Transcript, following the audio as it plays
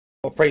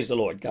Well, praise the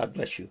Lord. God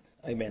bless you.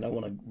 Amen. I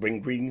want to bring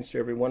greetings to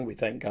everyone. We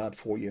thank God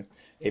for you.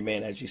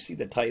 Amen. As you see,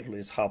 the title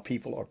is How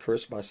People Are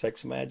Cursed by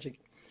Sex Magic.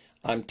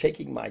 I'm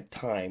taking my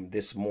time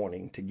this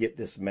morning to get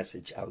this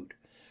message out.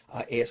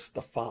 I ask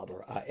the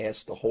Father, I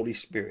ask the Holy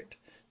Spirit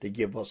to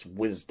give us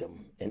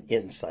wisdom and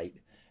insight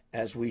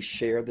as we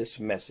share this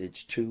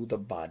message to the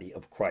body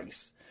of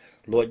Christ.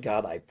 Lord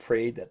God, I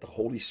pray that the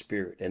Holy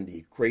Spirit and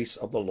the grace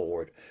of the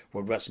Lord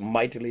will rest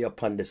mightily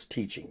upon this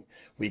teaching.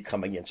 We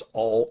come against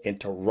all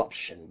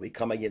interruption. We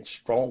come against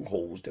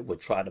strongholds that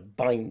would try to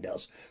bind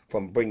us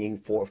from bringing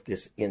forth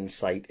this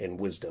insight and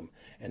wisdom.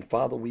 And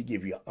Father, we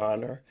give you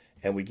honor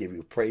and we give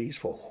you praise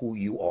for who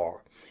you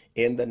are.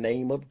 In the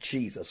name of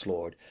Jesus,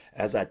 Lord,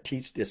 as I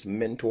teach this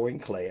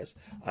mentoring class,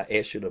 I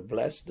ask you to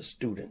bless the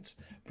students,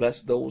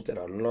 bless those that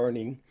are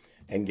learning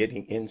and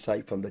getting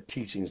insight from the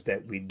teachings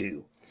that we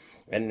do.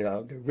 And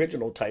the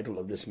original title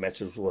of this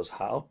message was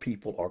How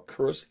People Are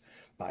Cursed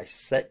by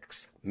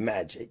Sex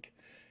Magic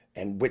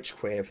and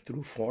Witchcraft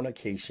Through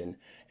Fornication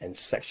and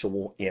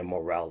Sexual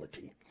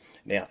Immorality.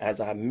 Now, as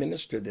I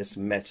minister this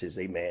message,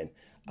 amen,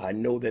 I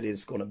know that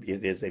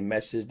it is a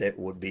message that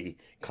would be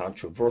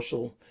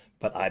controversial,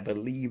 but I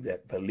believe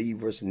that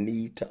believers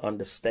need to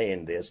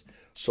understand this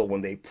so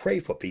when they pray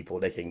for people,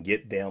 they can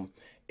get them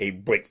a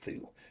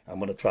breakthrough. I'm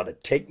going to try to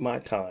take my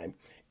time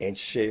and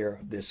share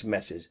this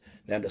message.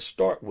 Now, to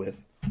start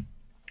with,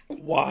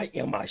 why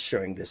am I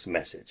sharing this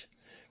message?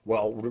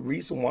 Well, the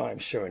reason why I'm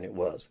sharing it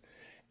was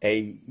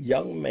a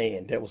young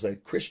man, there was a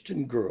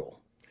Christian girl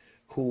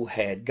who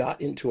had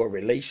got into a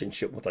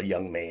relationship with a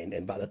young man,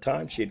 and by the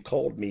time she had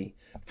called me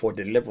for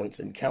deliverance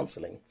and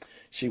counseling,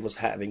 she was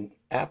having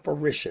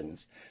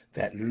apparitions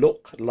that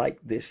looked like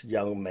this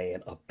young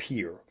man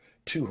appear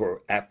to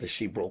her after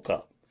she broke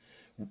up.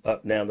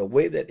 Now, the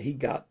way that he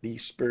got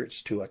these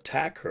spirits to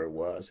attack her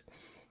was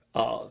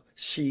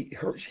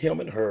him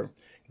and her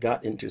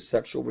got into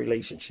sexual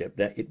relationship.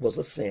 Now, it was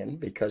a sin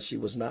because she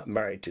was not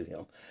married to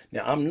him.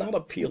 Now, I'm not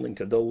appealing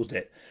to those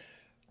that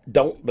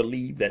don't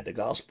believe that the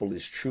gospel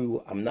is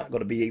true. I'm not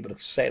going to be able to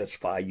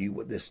satisfy you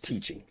with this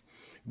teaching.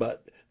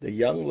 But the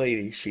young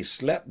lady she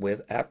slept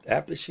with,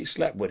 after she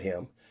slept with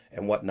him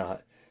and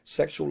whatnot,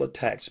 sexual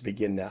attacks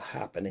begin to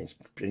happen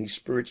and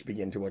spirits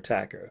begin to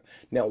attack her.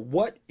 Now,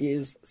 what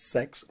is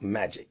sex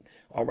magic?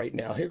 All right,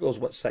 now here goes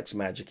what sex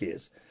magic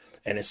is.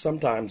 And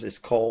sometimes it's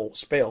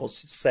spelled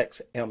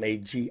sex,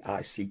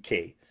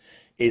 M-A-G-I-C-K,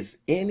 is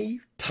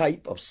any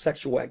type of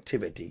sexual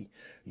activity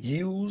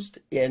used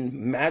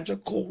in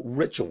magical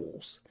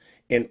rituals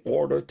in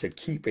order to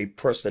keep a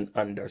person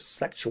under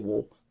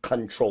sexual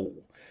control.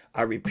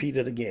 I repeat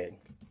it again.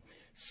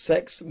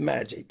 Sex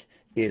magic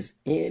is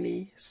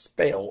any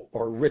spell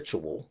or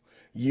ritual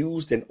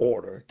used in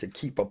order to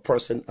keep a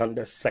person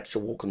under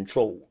sexual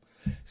control.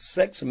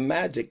 Sex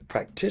magic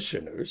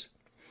practitioner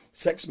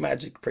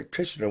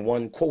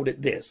one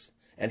quoted this,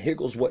 and here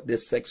goes what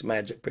this sex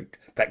magic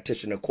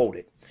practitioner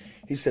quoted.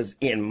 He says,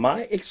 in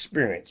my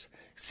experience,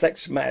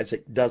 sex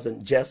magic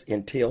doesn't just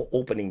entail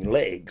opening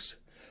legs,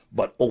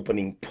 but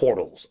opening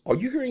portals. Are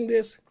you hearing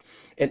this?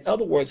 In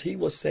other words, he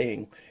was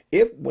saying,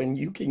 when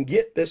you can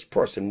get this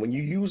person, when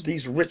you use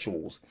these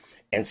rituals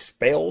and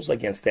spells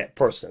against that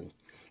person,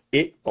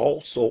 it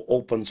also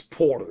opens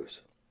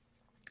portals.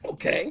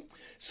 Okay,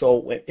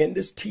 so in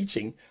this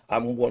teaching,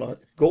 I'm going to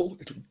go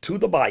to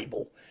the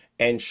Bible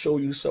and show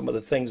you some of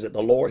the things that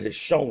the Lord has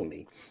shown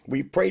me.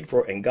 We prayed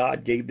for and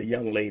God gave the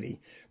young lady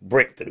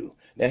breakthrough.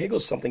 Now, here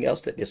goes something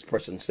else that this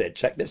person said.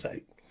 Check this out.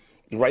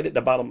 Right at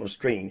the bottom of the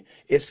screen,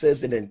 it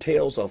says it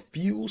entails a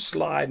few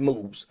sly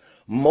moves,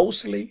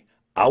 mostly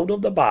out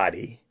of the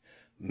body,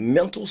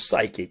 mental,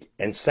 psychic,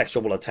 and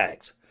sexual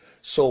attacks.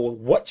 So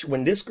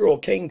when this girl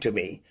came to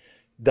me,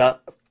 the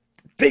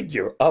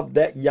figure of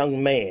that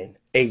young man,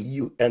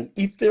 an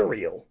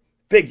ethereal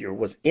figure,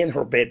 was in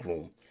her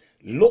bedroom,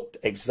 looked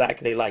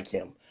exactly like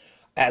him.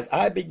 As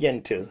I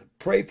began to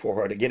pray for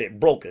her to get it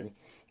broken,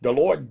 the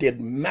Lord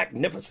did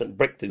magnificent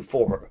breakthrough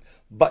for her.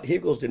 But here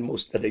goes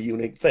the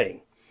unique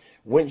thing.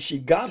 When she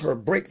got her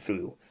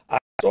breakthrough, I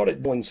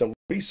started doing some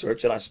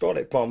research, and I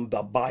started from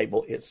the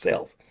Bible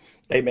itself.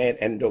 Amen.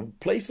 And the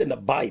place in the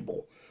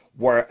Bible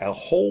where a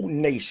whole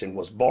nation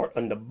was brought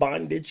under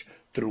bondage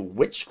through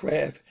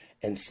witchcraft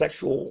and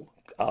sexual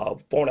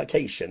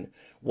fornication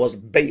was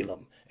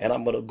Balaam. And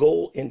I'm going to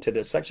go into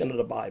the section of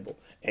the Bible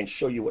and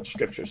show you what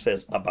scripture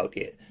says about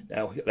it.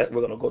 Now, we're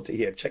going to go to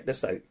here. Check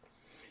this out.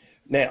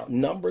 Now,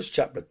 Numbers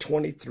chapter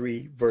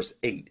 23, verse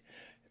 8.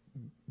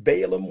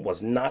 Balaam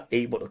was not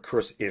able to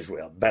curse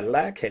Israel.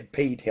 Balak had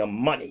paid him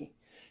money.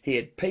 He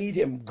had paid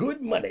him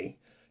good money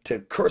to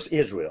curse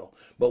Israel.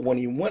 But when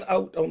he went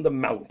out on the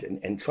mountain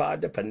and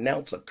tried to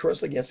pronounce a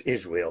curse against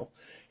Israel,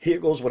 here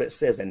goes what it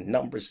says in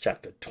Numbers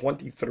chapter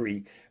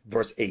 23,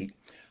 verse 8.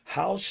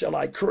 How shall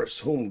I curse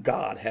whom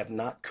God have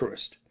not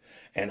cursed?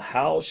 And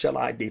how shall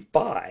I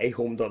defy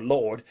whom the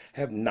Lord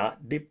have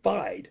not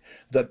defied?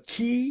 The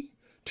key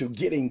to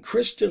getting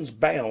Christians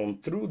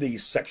bound through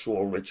these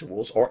sexual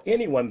rituals, or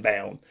anyone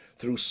bound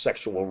through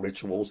sexual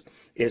rituals,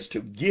 is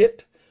to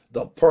get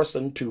the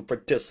person to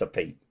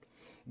participate.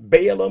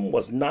 Balaam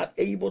was not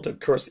able to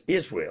curse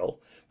Israel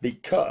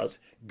because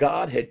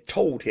God had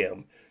told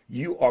him,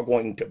 you are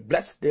going to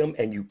bless them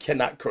and you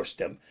cannot curse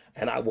them,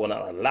 and I will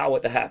not allow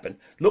it to happen.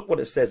 Look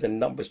what it says in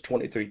Numbers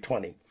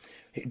 23:20.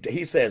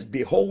 He says,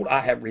 behold,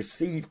 I have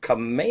received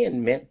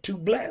commandment to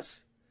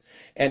bless,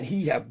 and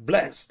he have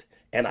blessed,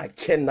 and I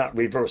cannot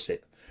reverse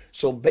it.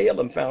 So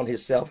Balaam found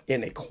himself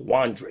in a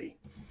quandary.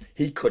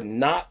 He could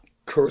not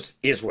curse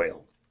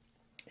Israel.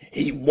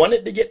 He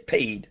wanted to get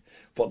paid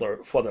for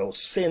the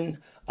sin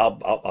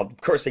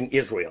of cursing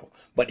Israel,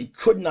 but he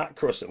could not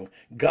curse him.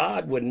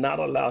 God would not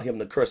allow him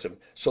to curse him.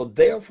 So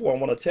therefore, I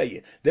want to tell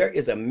you, there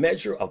is a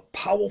measure of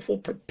powerful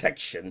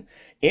protection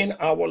in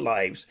our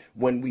lives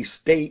when we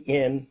stay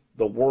in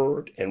the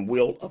word and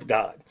will of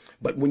God.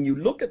 But when you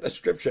look at the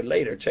scripture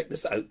later, check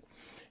this out.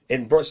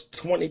 In verse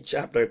 20,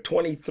 chapter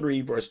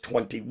 23, verse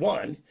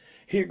 21,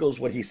 here goes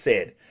what he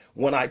said.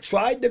 When I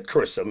tried to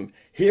curse them,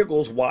 here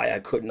goes why I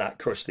could not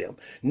curse them.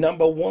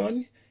 Number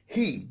one,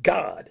 he,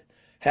 God,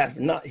 have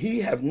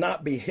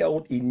not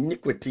beheld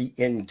iniquity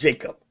in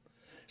Jacob.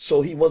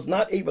 So he was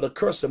not able to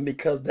curse them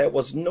because there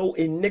was no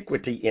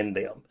iniquity in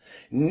them.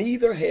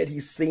 Neither had he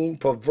seen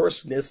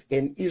perverseness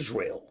in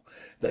Israel.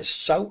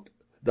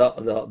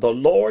 The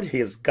Lord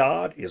his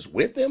God is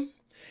with him,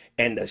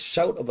 and the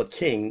shout of a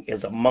king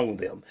is among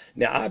them.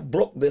 Now, I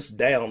broke this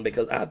down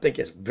because I think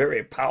it's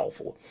very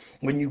powerful.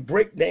 When you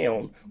break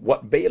down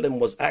what Balaam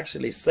was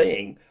actually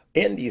saying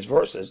in these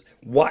verses,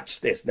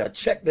 watch this. Now,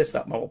 check this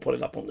out. I'm going to put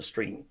it up on the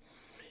screen.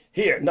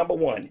 Here, number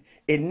one,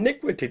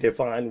 iniquity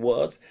defined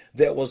was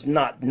there was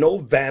no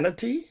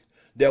vanity,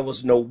 there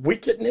was no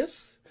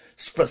wickedness.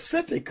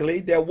 Specifically,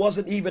 there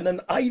wasn't even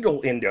an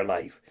idol in their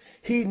life.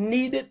 He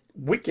needed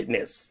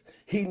wickedness.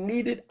 He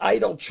needed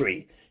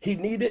idolatry. He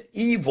needed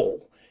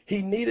evil.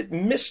 He needed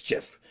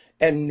mischief,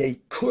 and they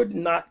could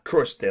not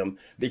curse them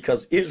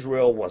because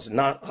Israel was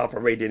not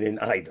operating in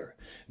either.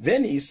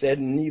 Then he said,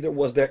 neither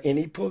was there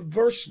any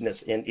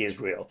perverseness in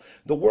Israel.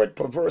 The word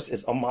perverse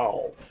is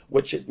amal,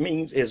 which it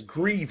means is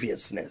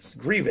grievousness,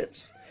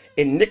 grievance,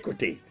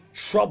 iniquity,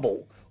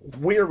 trouble,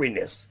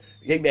 weariness.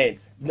 Amen.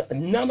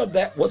 None of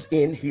that was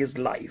in his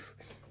life.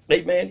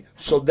 Amen.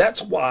 So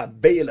that's why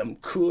Balaam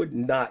could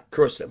not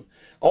curse him.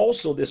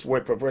 Also, this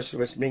word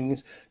perverseness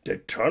means to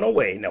turn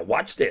away. Now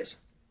watch this.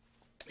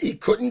 He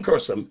couldn't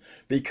curse them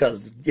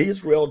because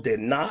Israel did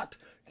not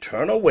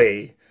turn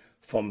away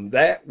from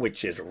that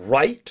which is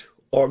right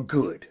or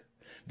good.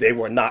 They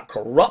were not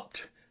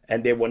corrupt,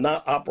 and they were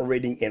not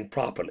operating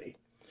improperly.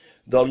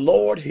 The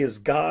Lord his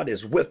God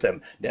is with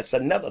them. That's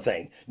another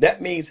thing.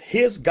 That means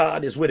his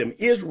God is with him.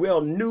 Israel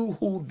knew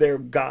who their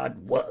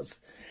God was,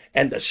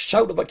 and the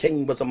shout of a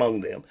king was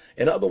among them.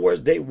 In other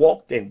words, they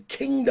walked in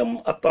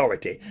kingdom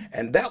authority,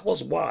 and that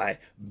was why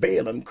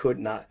Balaam could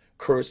not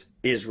curse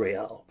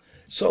Israel.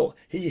 So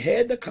he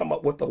had to come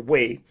up with a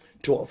way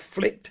to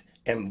afflict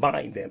and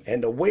bind them.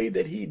 And the way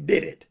that he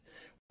did it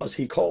was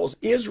he caused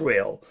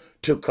Israel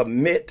to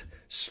commit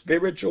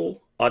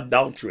spiritual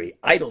adultery,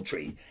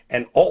 idolatry,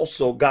 and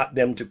also got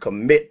them to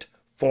commit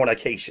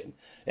fornication.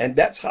 And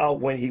that's how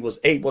when he was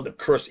able to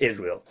curse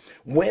Israel.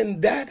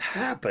 When that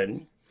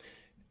happened,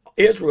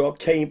 Israel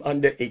came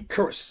under a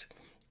curse.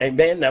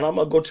 Amen. Now I'm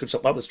going to go to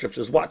some other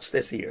scriptures. Watch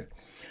this here.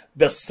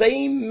 The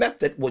same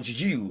method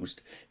was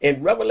used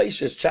in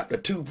Revelations chapter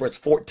 2, verse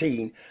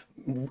 14.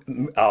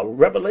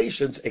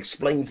 Revelations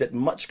explains it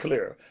much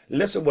clearer.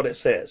 Listen what it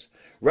says.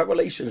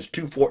 Revelations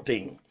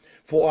 2:14.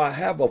 For I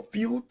have a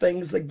few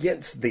things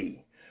against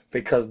thee,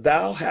 because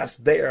thou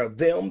hast there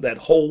them that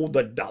hold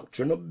the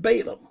doctrine of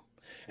Balaam.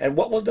 And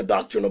what was the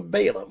doctrine of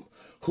Balaam?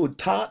 Who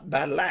taught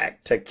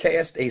Balak to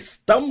cast a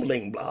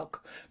stumbling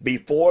block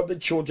before the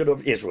children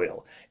of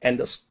Israel. And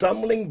the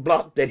stumbling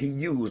block that he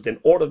used in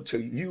order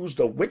to use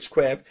the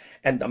witchcraft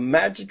and the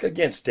magic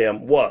against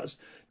them was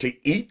to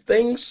eat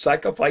things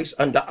sacrificed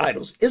unto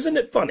idols. Isn't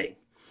it funny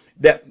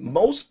that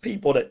most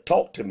people that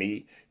talk to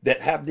me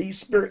that have these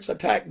spirits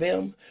attack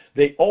them,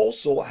 they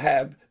also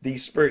have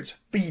these spirits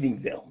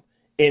feeding them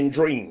in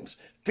dreams,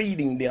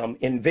 feeding them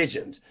in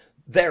visions.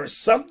 There's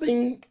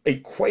something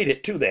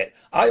equated to that.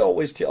 I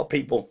always tell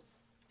people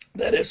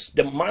that if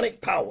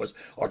demonic powers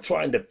are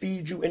trying to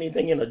feed you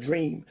anything in a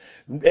dream,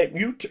 that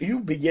you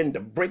begin to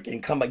break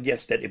and come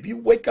against that. If you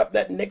wake up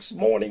that next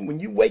morning, when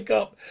you wake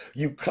up,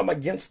 you come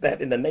against that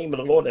in the name of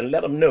the Lord and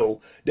let them know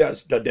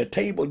there's the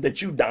table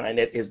that you dine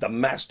at is the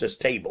master's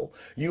table.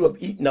 You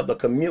have eaten of the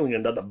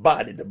communion of the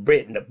body, the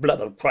bread, and the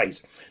blood of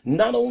Christ.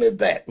 Not only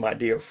that, my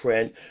dear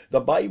friend,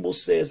 the Bible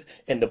says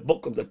in the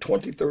book of the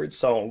 23rd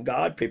Psalm,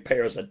 God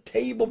prepares a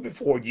table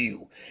before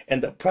you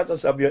in the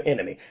presence of your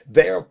enemy.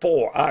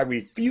 Therefore, I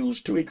refuse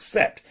to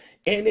accept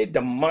any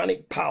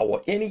demonic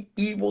power, any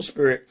evil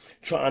spirit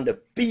trying to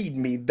feed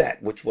me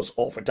that which was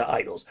offered to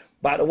idols.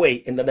 By the way,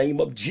 in the name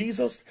of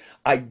Jesus,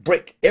 I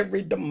break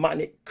every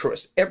demonic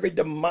curse, every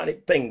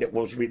demonic thing that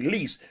was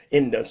released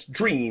in this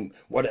dream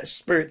where that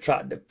spirit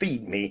tried to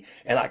feed me,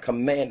 and I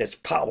command its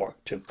power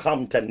to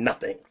come to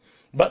nothing.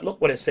 But look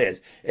what it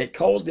says. It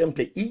caused them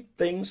to eat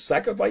things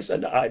sacrificed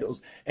unto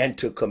idols and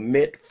to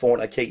commit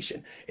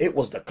fornication. It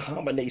was the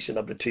combination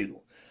of the two.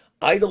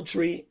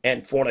 idolatry,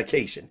 and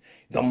fornication.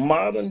 The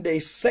modern day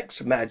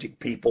sex magic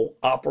people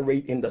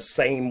operate in the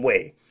same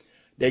way.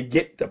 They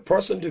get the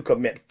person to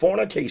commit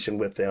fornication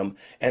with them,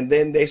 and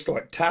then they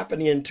start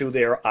tapping into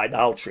their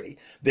idolatry,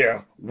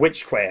 their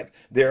witchcraft,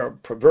 their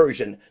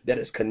perversion that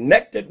is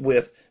connected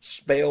with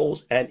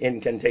spells and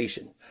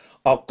incantation.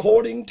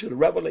 According to the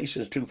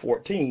Revelations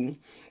 2:14,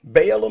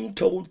 Balaam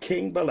told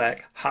King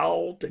Balak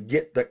how to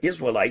get the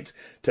Israelites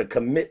to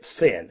commit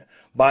sin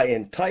by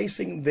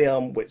enticing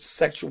them with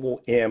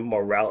sexual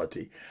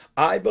immorality.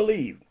 I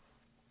believe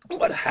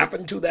what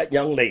happened to that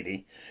young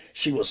lady,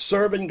 she was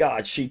serving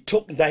God. She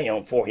took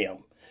down for him.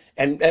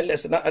 And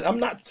listen, I'm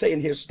not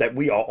saying here that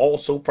we are all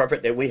so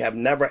perfect that we have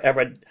never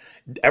ever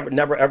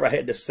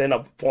had the sin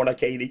of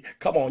fornicating.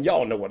 Come on,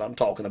 y'all know what I'm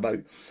talking about.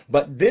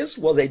 But this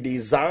was a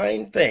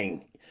design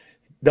thing.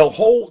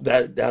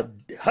 The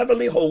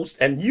heavenly host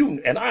and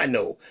you and I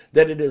know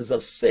that it is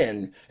a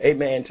sin,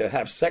 amen, to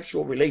have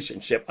sexual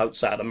relationship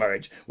outside of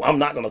marriage. Well, I'm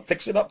not going to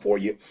fix it up for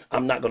you.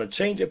 I'm not going to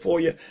change it for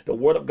you. The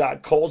word of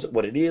God calls it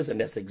what it is,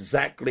 and that's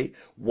exactly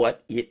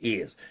what it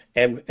is.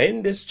 And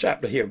in this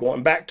chapter here,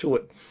 going back to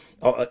it,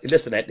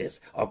 listen at this.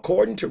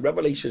 According to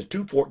Revelations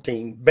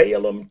 2:14,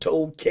 Balaam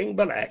told King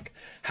Balak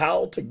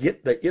how to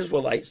get the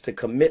Israelites to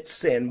commit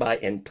sin by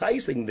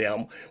enticing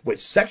them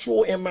with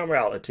sexual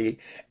immorality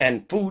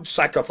and food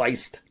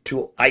sacrificed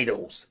to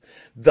idols.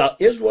 The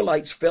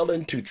Israelites fell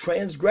into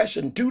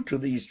transgression due to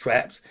these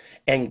traps,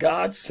 and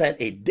God sent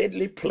a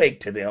deadly plague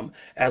to them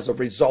as a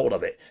result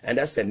of it. And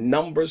that's in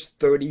Numbers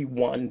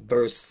 31,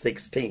 verse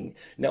 16.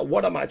 Now,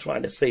 what am I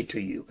trying to say to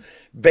you?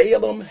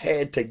 Balaam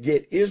had to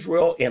get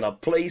Israel in a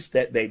place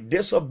that they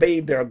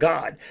disobeyed their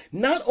God.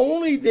 Not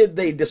only did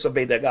they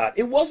disobey their God,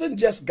 it wasn't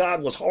just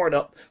God was hard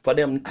up for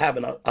them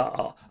having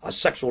a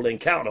sexual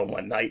encounter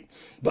one night,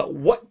 but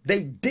what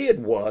they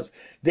did was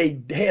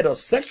they had a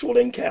sexual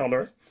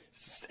encounter,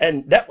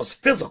 and that was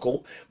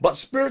physical, but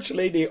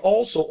spiritually they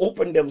also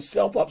opened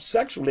themselves up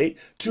sexually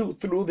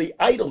through the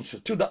idols,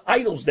 to the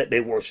idols that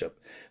they worship.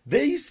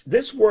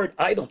 This word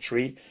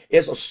idolatry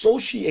is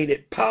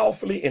associated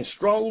powerfully and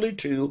strongly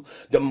to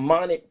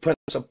demonic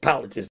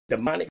principalities,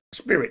 demonic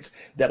spirits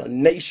that a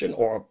nation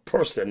or a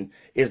person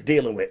is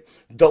dealing with.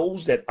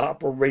 Those that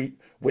operate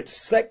with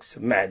sex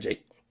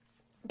magic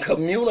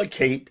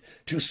communicate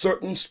to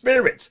certain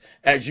spirits,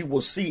 as you will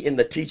see in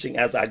the teaching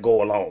as I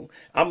go along.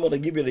 I'm going to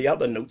give you the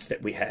other notes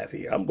that we have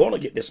here. I'm going to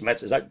get this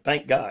message.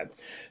 Thank God.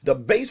 The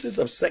basis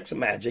of sex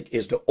magic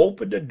is to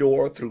open the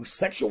door through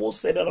sexual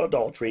sin and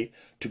adultery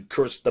to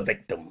curse the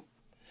victim.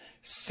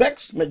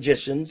 Sex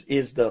magicians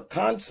is the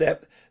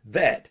concept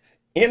that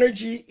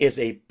energy is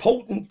a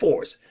potent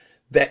force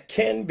that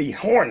can be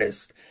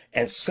harnessed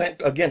and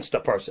sent against a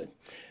person.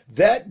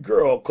 That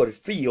girl could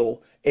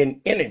feel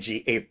an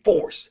energy, a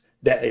force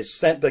that is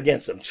sent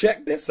against them.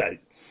 Check this out.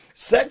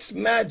 Sex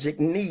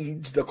magic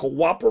needs the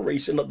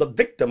cooperation of the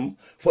victim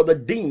for the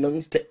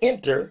demons to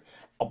enter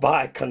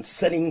by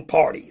consenting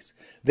parties.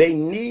 They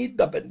need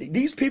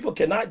these people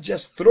cannot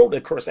just throw the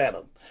curse at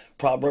them.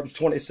 Proverbs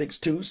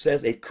 26:2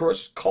 says, a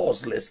curse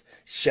causeless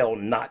shall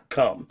not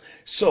come.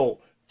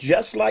 So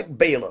just like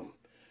Balaam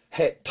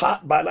had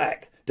taught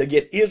Balak to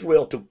get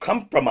Israel to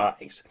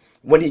compromise,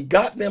 when he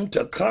got them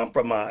to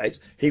compromise,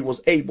 he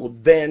was able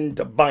then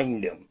to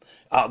bind them.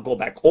 I'll go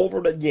back over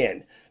it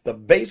again. The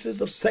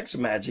basis of sex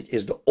magic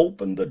is to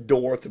open the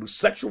door through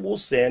sexual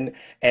sin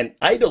and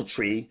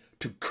idolatry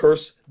to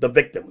curse the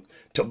victim,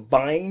 to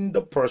bind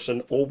the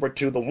person over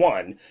to the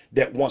one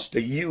that wants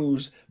to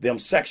use them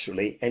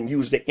sexually and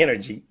use the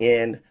energy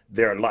in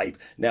their life.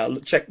 Now,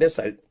 check this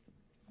out.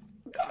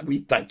 God, we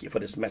thank you for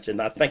this message,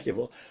 and I thank you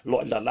for,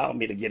 Lord, allowing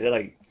me to get it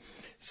out.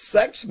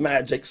 Sex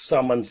magic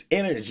summons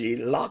energy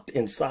locked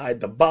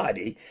inside the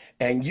body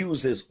and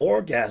uses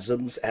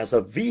orgasms as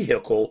a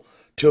vehicle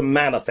to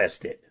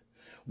manifest it.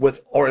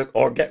 With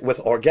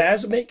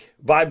orgasmic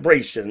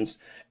vibrations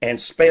and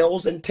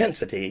spells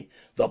intensity,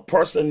 the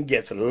person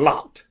gets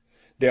locked.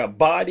 Their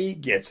body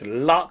gets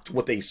locked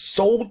with a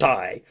soul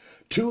tie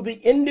to the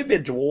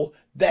individual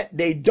that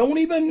they don't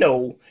even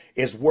know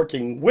is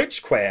working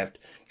witchcraft,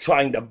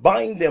 trying to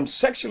bind them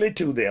sexually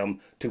to them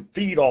to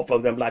feed off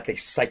of them like a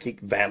psychic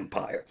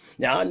vampire.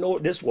 Now, I know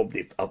this will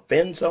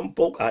offend some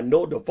folk. I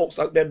know the folks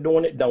out there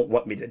doing it don't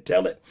want me to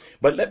tell it,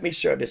 but let me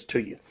share this to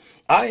you.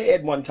 I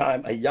had one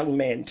time a young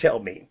man tell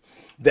me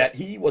that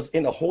he was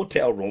in a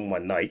hotel room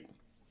one night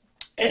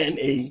and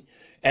he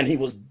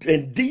was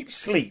in deep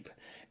sleep.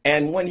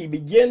 And when he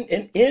began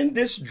in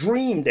this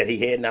dream that he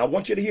had, now I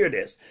want you to hear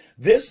this,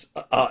 this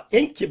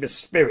incubus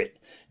spirit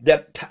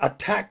that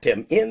attacked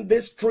him in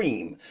this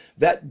dream,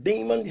 that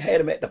demon had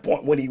him at the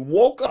point when he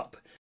woke up,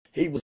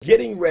 he was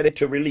getting ready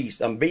to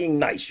release. I'm being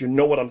nice. You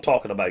know what I'm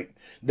talking about.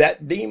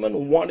 That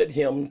demon wanted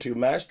him to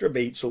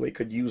masturbate so he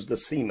could use the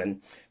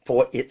semen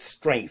for its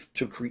strength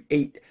to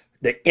create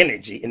the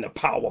energy and the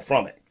power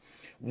from it.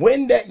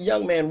 When that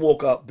young man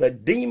woke up, the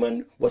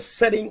demon was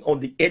sitting on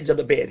the edge of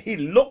the bed. He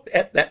looked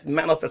at that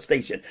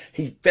manifestation.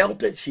 He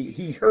felt it.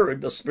 He heard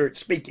the spirit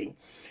speaking.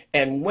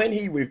 And when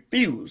he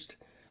refused,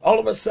 All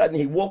of a sudden,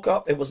 he woke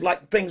up. It was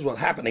like things were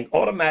happening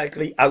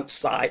automatically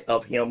outside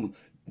of him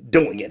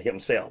doing it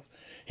himself.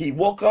 He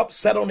woke up,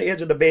 sat on the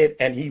edge of the bed,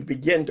 and he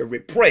began to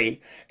pray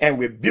and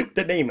rebuke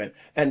the demon.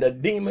 And the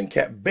demon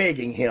kept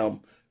begging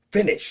him,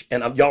 finish.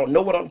 And y'all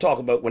know what I'm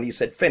talking about when he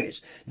said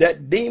finish.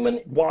 That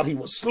demon, while he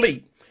was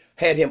asleep,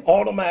 had him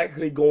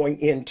automatically going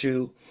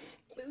into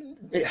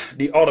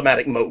the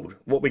automatic mode,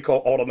 what we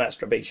call auto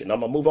masturbation.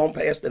 I'm gonna move on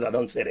past it. I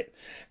done said it.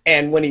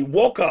 And when he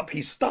woke up,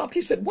 he stopped.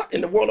 He said, what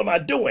in the world am I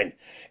doing?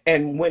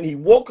 And when he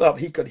woke up,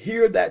 he could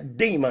hear that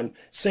demon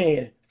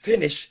saying,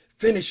 finish,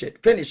 finish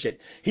it, finish it.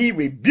 He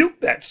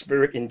rebuked that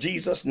spirit in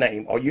Jesus'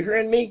 name. Are you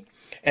hearing me?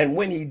 And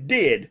when he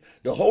did,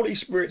 the Holy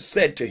Spirit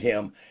said to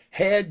him,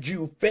 had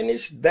you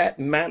finished that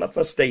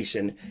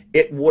manifestation,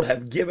 it would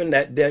have given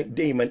that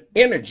demon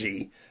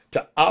energy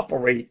to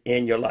operate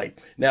in your life.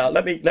 Now,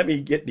 let me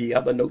get the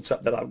other notes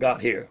up that I've got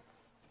here.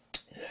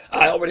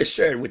 I already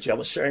shared with you. I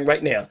was sharing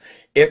right now.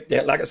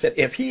 Like I said,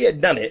 if he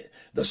had done it,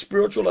 the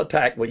spiritual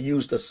attack would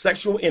use the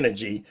sexual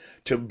energy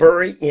to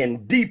bury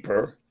in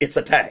deeper its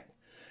attack.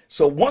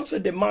 So once a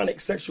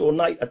demonic sexual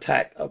night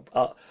attack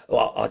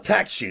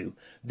attacks you,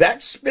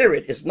 that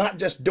spirit is not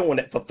just doing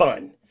it for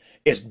fun.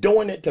 It's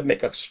doing it to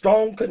make a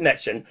strong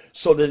connection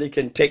so that it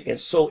can take and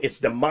sow its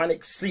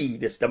demonic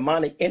seed, its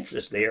demonic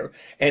interest there,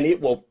 and it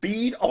will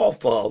feed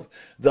off of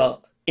the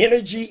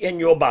energy in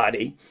your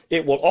body.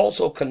 It will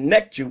also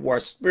connect you where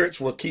spirits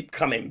will keep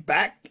coming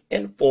back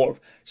and forth,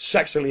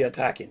 sexually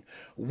attacking.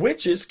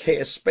 Witches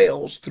cast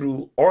spells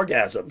through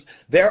orgasms.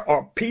 There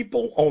are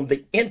people on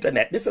the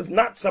internet. This is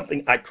not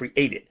something I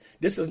created.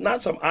 This is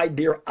not some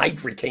idea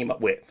Ivory came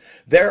up with.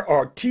 There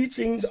are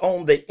teachings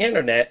on the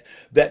internet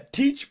that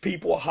teach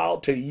people how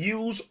to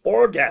use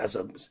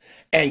orgasms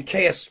and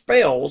cast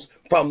spells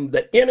from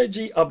the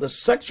energy of the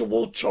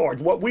sexual charge,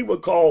 what we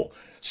would call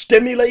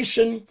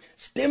stimulation.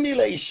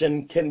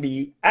 Stimulation can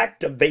be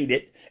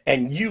activated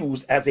and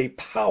used as a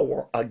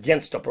power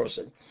against a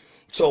person.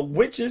 So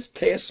witches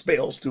cast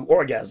spells through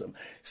orgasm.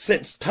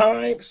 Since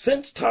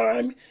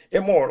time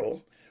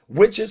immemorial,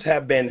 witches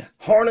have been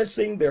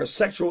harnessing their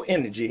sexual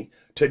energy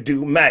to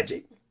do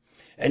magic.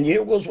 And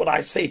here goes what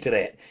I say to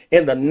that.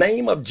 In the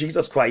name of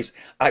Jesus Christ,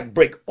 I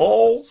break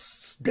all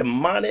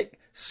demonic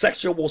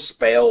sexual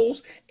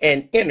spells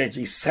and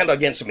energy sent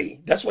against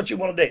me. That's what you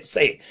want to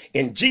say.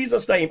 In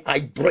Jesus' name, I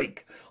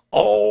break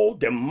all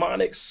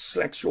demonic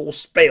sexual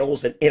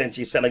spells and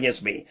energy sent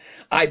against me.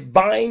 I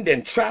bind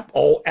and trap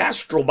all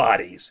astral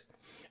bodies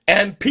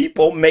and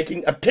people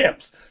making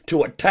attempts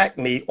to attack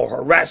me or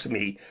harass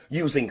me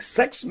using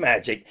sex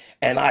magic,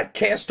 and I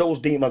cast those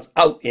demons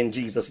out in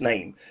Jesus'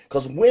 name.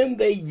 Because when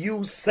they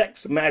use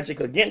sex magic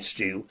against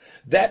you,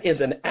 that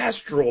is an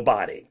astral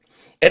body.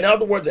 In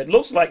other words, it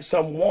looks like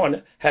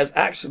someone has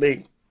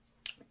actually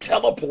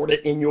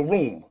teleported in your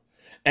room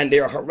and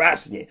they're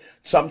harassing you.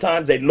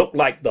 Sometimes they look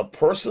like the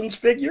person's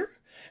figure,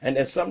 and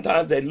then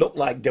sometimes they look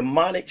like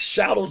demonic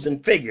shadows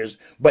and figures,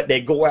 but they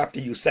go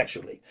after you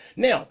sexually.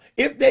 Now,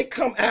 if they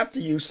come after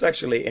you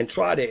sexually and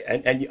try to,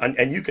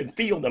 and you can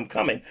feel them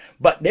coming,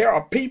 but there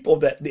are people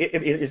that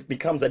it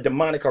becomes a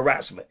demonic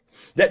harassment.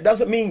 That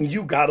doesn't mean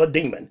you got a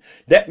demon.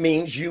 That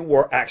means you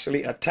were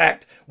actually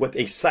attacked with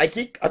a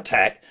psychic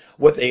attack,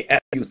 with an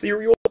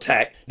ethereal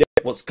attack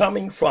that was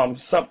coming from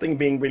something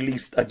being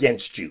released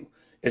against you.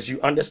 Is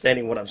you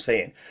understanding what I'm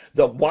saying?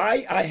 The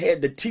why I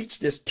had to teach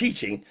this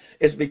teaching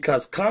is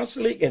because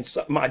constantly in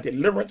my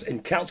deliverance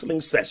and counseling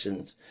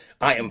sessions,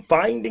 I am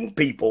finding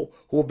people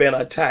who have been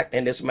attacked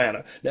in this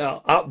manner.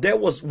 Now, there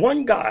was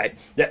one guy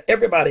that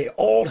everybody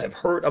all have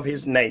heard of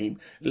his name.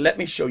 Let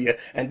me show you.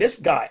 And this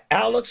guy,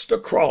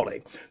 Aleister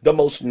Crowley, the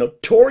most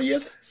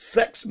notorious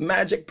sex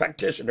magic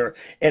practitioner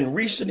in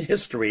recent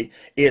history,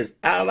 is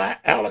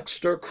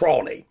Aleister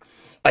Crowley,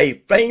 a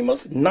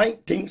famous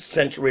 19th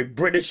century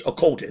British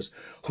occultist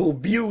who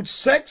viewed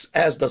sex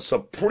as the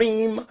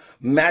supreme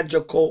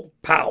magical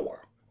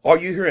power. Are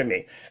you hearing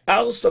me?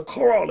 Aleister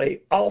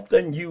Crowley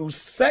often used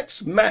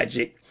sex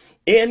magic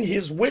in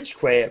his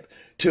witchcraft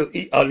to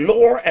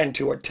allure and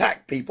to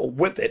attack people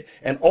with it,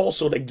 and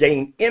also to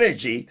gain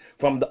energy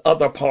from the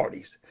other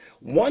parties.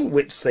 One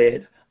witch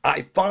said,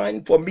 I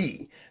find for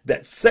me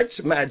that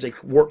sex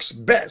magic works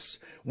best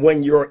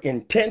when your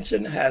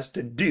intention has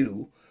to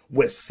do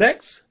with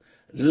sex,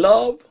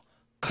 love,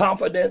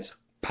 confidence,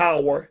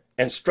 power,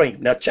 and strength.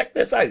 Now check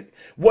this out.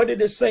 What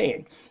it is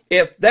saying,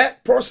 if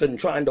that person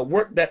trying to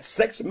work that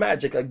sex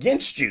magic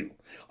against you,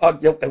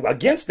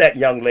 against that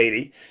young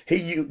lady, he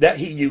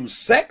used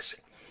sex,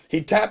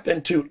 he tapped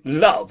into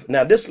love.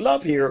 Now this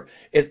love here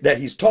is that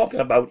he's talking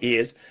about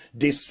is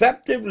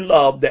deceptive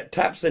love that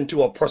taps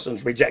into a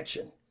person's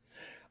rejection.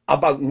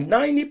 About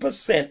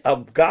 90%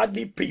 of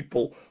godly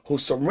people who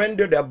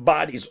surrender their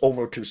bodies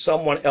over to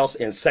someone else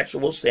in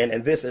sexual sin,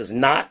 and this is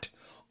not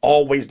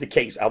always the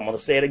case. I'm going to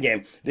say it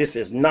again. This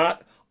is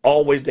not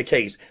always the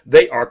case.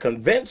 They are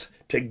convinced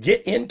to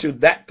get into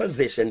that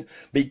position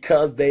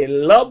because they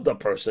love the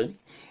person.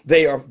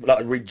 They are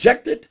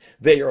rejected.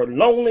 They are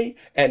lonely.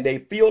 And they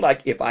feel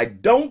like if I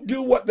don't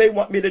do what they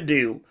want me to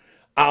do,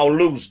 I'll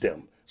lose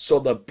them. So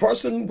the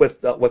person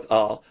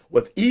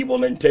with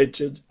evil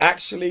intentions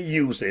actually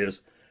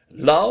uses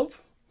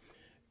love.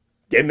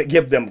 They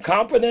give them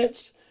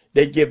confidence.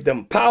 They give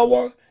them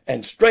power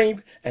and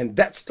strength, and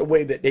that's the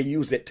way that they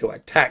use it to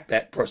attack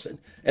that person.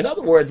 In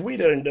other words, we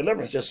that are in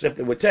deliverance just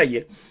simply would tell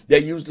you they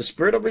use the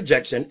spirit of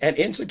rejection and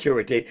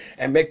insecurity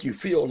and make you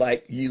feel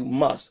like you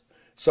must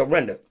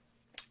surrender.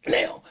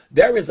 Now,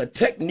 there is a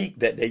technique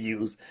that they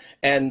use,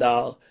 and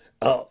I'm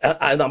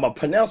going to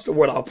pronounce the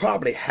word. I'll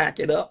probably hack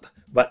it up,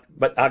 but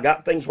I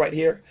got things right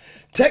here.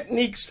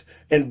 Techniques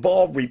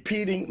involve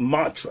repeating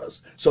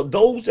mantras. So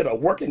those that are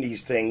working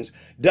these things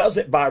does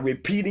it by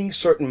repeating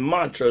certain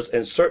mantras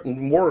and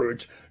certain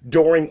words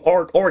during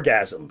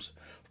orgasms,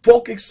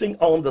 focusing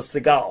on the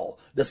sigal.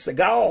 The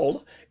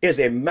sigal is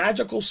a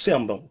magical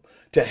symbol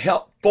to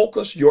help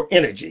focus your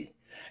energy,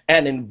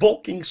 and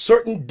invoking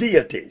certain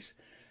deities.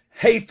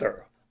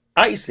 Hathor,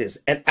 Isis,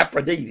 and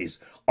Aphrodite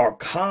are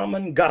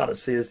common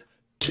goddesses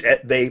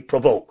that they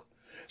provoke.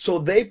 So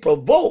they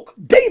provoke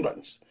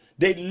demons.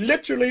 They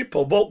literally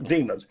provoke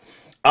demons.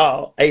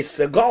 A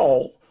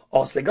sigal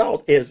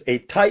is a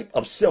type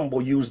of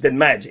symbol used in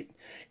magic.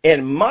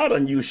 In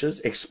modern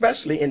uses,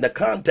 especially in the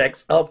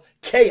context of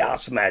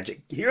chaos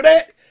magic. You hear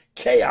that?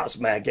 Chaos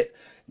magic.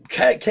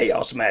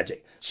 Chaos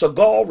magic.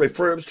 Sigal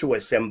refers to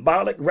a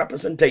symbolic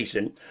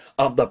representation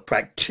of the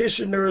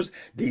practitioner's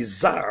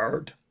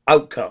desired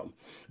outcome.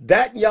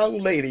 That young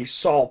lady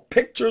saw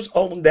pictures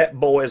on that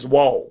boy's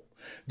wall.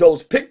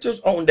 Those pictures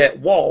on that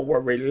wall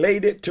were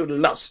related to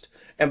lust.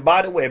 And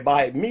by the way,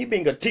 by me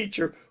being a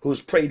teacher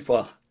who's prayed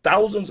for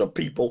thousands of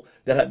people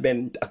that have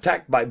been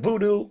attacked by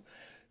voodoo,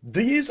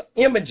 these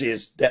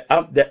images that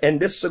in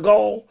this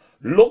sigal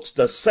looks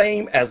the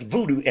same as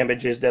voodoo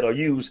images that are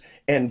used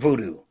in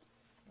voodoo.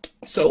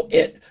 So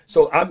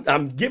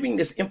I'm giving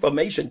this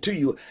information to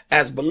you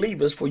as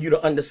believers for you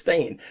to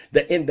understand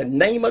that in the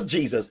name of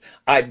Jesus,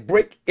 I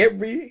break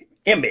every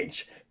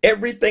image,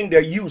 everything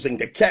they're using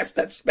to cast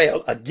that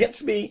spell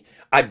against me.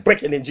 I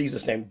break it in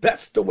Jesus' name.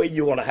 That's the way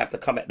you're going to have to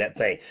come at that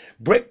thing.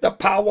 Break the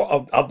power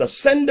of the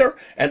sender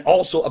and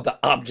also of the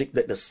object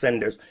that the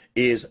sender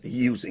is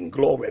using.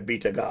 Glory be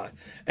to God.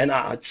 And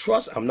I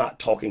trust I'm not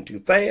talking too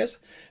fast.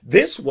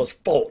 This was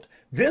fought.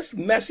 This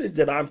message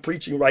that I'm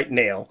preaching right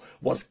now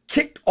was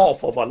kicked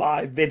off of a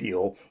live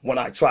video when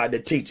I tried to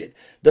teach it.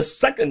 The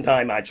second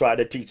time I tried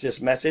to teach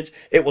this message,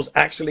 it was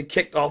actually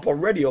kicked off a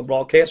radio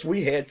broadcast.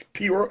 We had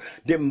pure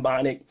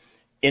demonic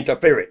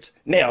interference.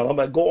 Now, I'm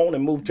going to go on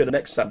and move to the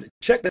next subject.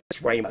 Check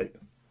this frame out.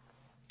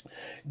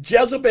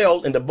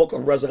 Jezebel in the book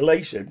of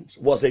Revelations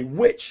was a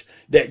witch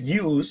that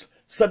used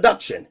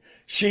seduction.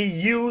 She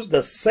used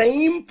the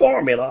same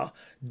formula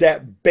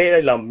that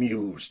Balaam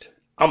used.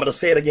 I'm going to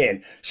say it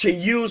again. She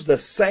used the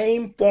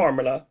same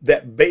formula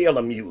that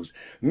Balaam used.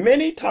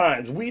 Many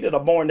times we that are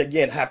born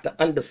again have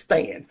to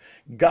understand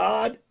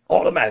God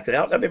automatically.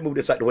 Now, let me move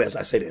this out of the way as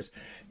I say this.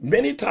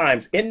 Many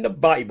times in the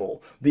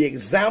Bible, the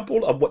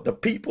example of what the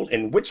people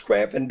in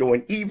witchcraft and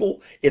doing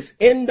evil is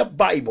in the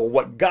Bible,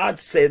 what God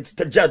says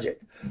to judge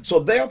it. So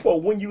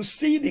therefore, when you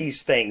see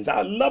these things,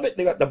 I love it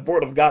that the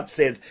word of God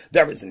says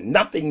there is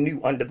nothing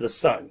new under the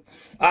sun.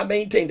 I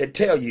maintain to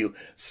tell you,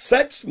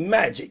 sex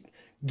magic,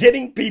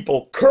 getting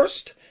people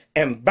cursed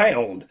and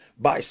bound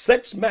by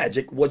sex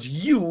magic was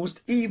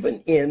used even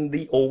in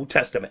the Old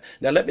Testament.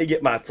 Now, let me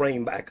get my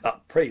frame back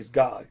up. Praise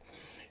God.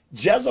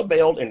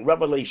 Jezebel in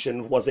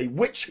Revelation was a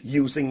witch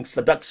using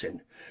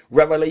seduction.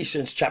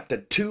 Revelations chapter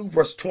 2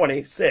 verse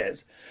 20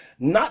 says,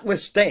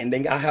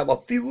 "Notwithstanding, I have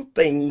a few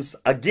things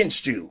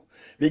against you,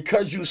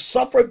 because you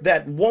suffered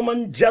that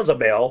woman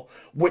Jezebel,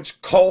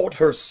 which called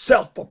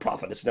herself a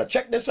prophetess." Now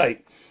check this out.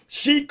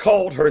 She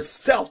called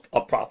herself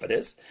a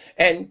prophetess,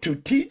 and to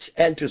teach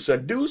and to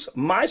seduce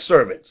my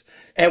servants.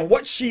 And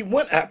what she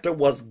went after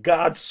was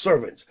God's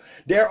servants.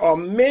 There are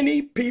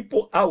many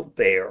people out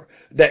there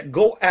that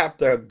go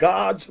after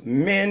God's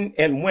men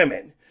and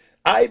women.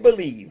 I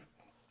believe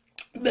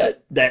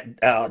that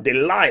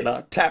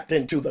Delilah tapped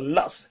into the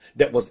lust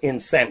that was in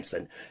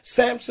Samson.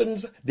 Samson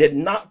did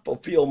not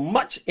fulfill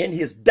much in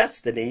his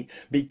destiny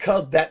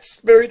because that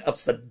spirit of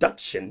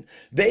seduction,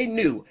 they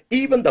knew,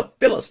 even the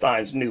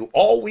Philistines knew,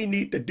 all we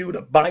need to do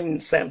to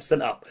bind Samson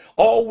up,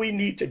 all we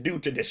need to do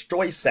to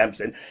destroy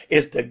Samson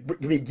is to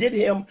get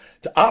him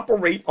to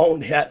operate on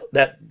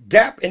that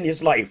gap in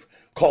his life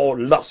called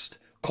lust,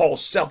 called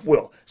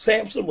self-will.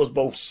 Samson was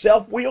both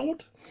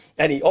self-willed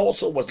and he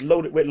also was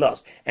loaded with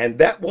lust. And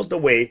that was the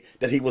way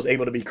that he was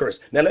able to be cursed.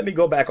 Now, let me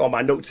go back on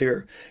my notes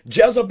here.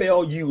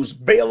 Jezebel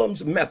used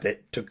Balaam's method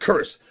to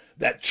curse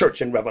that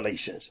church in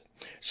Revelations.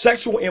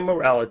 Sexual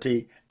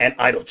immorality and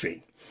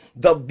idolatry.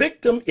 The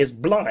victim is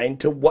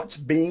blind to what's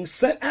being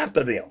sent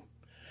after them.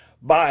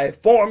 By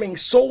forming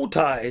soul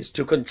ties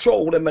to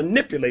control and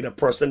manipulate a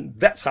person,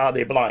 that's how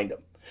they blind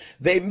them.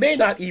 They may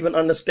not even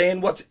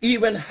understand what's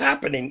even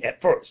happening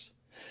at first.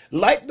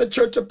 Like the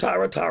church of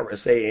Thyatira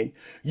saying,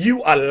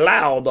 you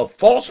allow the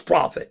false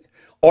prophet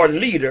or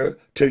leader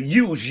to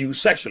use you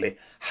sexually.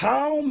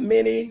 How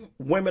many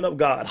women of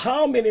God,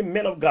 how many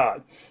men of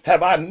God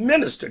have I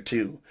ministered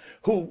to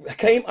who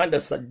came under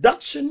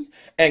seduction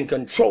and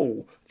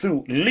control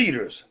through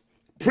leaders,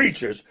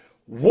 preachers,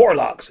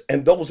 warlocks,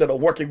 and those that are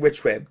working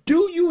witchcraft?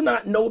 Do you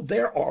not know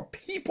there are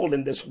people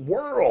in this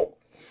world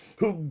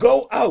who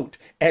go out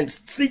and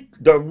seek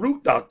the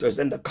root doctors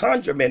and the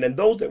conjurmen and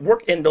those that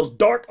work in those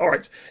dark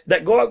arts,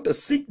 that go out to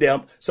seek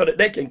them so that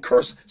they can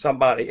curse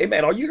somebody?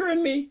 Amen. Are you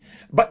hearing me?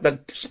 But the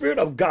Spirit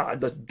of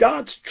God, the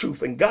God's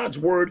truth and God's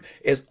word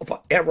is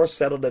forever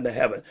settled into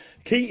heaven.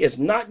 He is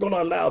not going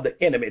to allow the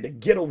enemy to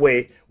get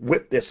away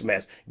with this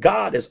mess.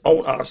 God is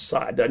on our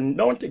side. The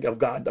anointing of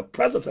God, the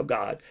presence of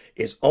God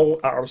is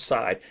on our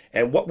side.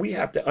 And what we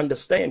have to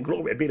understand,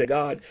 glory be to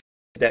God,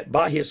 that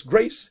by his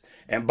grace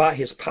and by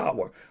his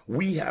power,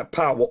 we have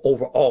power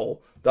over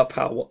all the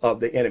power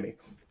of the enemy.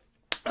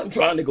 I'm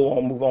trying to go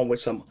on, move on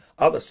with some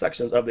other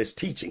sections of this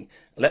teaching.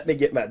 Let me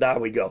get my, there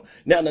we go.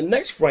 Now, the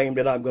next frame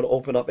that I'm going to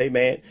open up,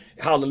 amen,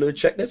 hallelujah,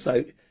 check this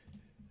out.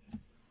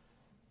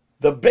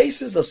 The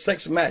basis of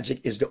sex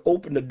magic is to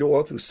open the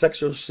door through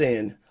sexual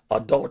sin,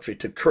 adultery,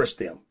 to curse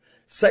them.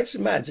 Sex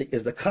magic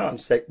is the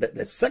concept that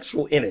the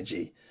sexual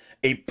energy,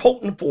 a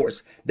potent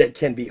force that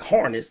can be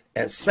harnessed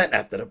and sent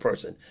after the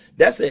person.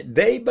 That's it.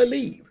 They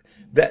believe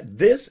that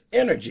this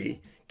energy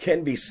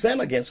can be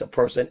sent against a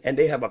person, and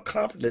they have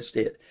accomplished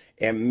it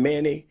in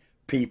many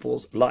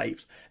people's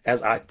lives.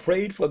 As I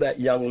prayed for that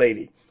young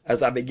lady,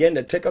 as I began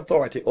to take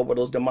authority over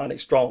those demonic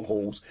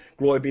strongholds,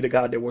 glory be to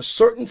God, there were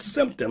certain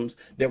symptoms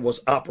that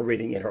was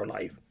operating in her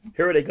life.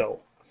 Here they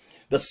go.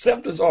 The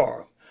symptoms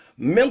are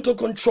mental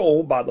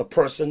control by the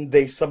person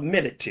they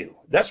submitted to.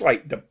 That's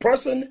right. The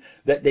person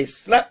that they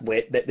slept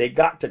with, that they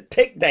got to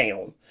take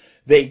down,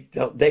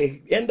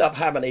 they end up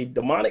having a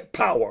demonic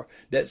power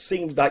that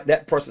seems like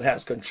that person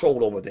has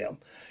control over them.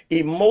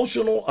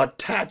 Emotional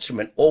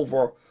attachment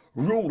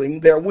overruling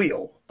their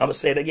will. I'm going to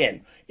say it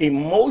again.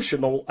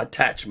 Emotional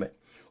attachment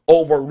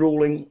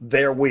overruling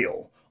their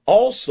will.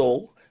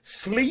 Also,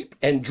 sleep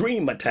and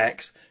dream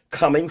attacks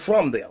coming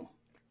from them.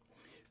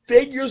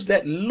 Figures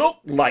that look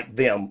like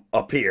them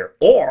appear,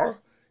 or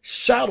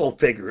shadow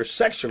figures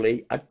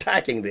sexually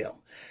attacking them.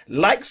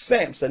 Like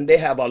Samson, they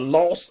have a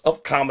loss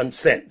of common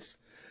sense.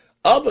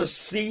 Others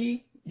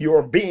see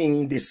you're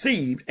being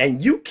deceived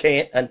and you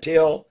can't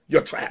until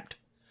you're trapped.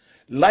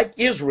 Like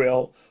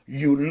Israel,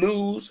 you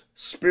lose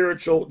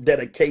spiritual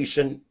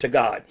dedication to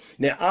God.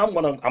 Now, I'm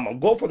gonna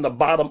go from the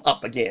bottom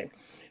up again.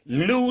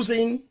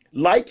 Losing,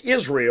 like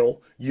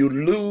Israel, you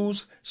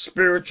lose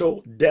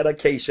spiritual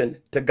dedication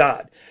to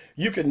God.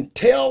 You can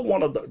tell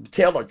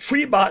a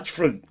tree by its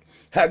fruit.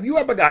 Have you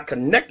ever got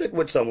connected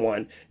with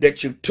someone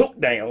that you took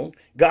down,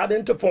 got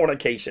into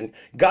fornication,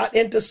 got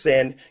into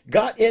sin,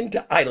 got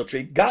into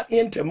idolatry, got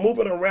into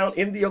moving around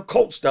in the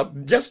occult stuff,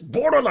 just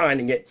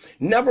borderlining it,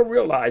 never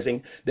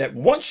realizing that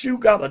once you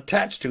got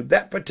attached to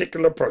that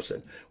particular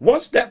person,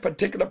 once that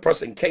particular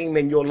person came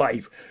in your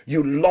life,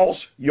 you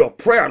lost your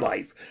prayer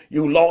life,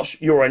 you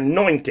lost your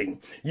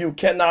anointing. You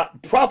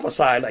cannot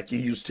prophesy like you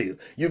used to.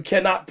 You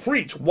cannot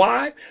preach.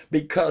 Why?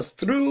 Because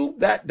through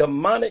that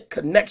demonic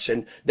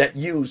connection that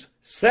used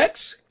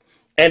sex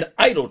and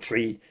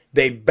idolatry,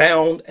 they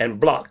bound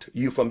and blocked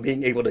you from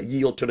being able to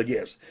yield to the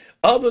gifts.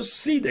 Others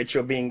see that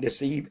you're being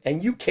deceived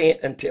and you can't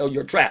until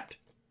you're trapped.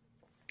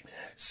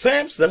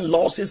 Samson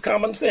lost his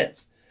common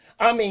sense.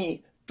 I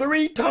mean,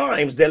 3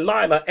 times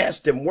Delilah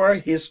asked him where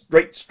his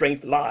great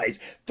strength lies.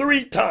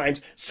 3 times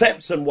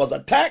Samson was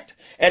attacked,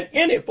 and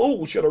any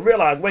fool should have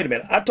realized, wait a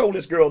minute, I told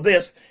this girl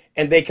this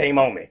and they came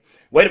on me.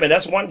 Wait a minute,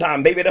 that's one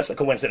time. Maybe that's a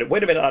coincidence.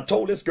 Wait a minute, I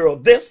told this girl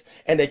this,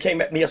 and they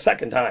came at me a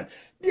second time.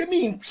 You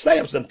mean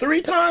Samson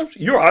 3 times?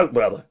 You're out,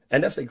 brother.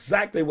 And that's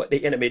exactly what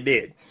the enemy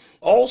did.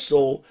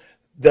 Also,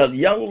 the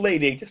young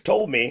lady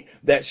told me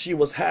that she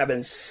was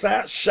having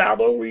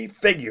shadowy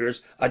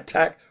figures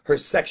attack her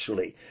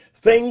sexually.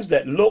 Things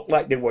that looked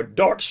like they were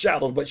dark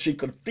shadows, but she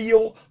could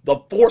feel the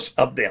force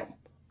of them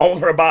on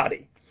her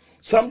body.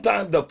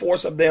 Sometimes the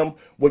force of them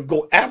would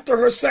go after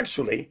her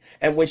sexually,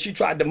 and when she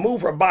tried to move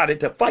her body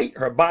to fight,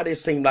 her body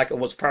seemed like it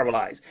was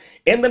paralyzed.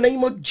 In the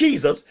name of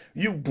Jesus,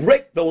 you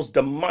break those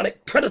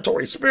demonic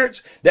predatory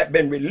spirits that have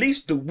been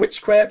released through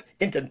witchcraft,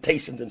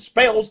 incantations, and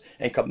spells,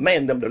 and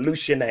command them to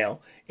loose you now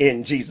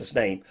in Jesus'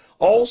 name.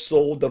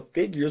 Also, the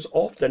figures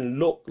often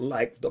look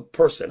like the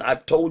person.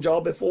 I've told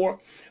y'all before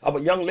of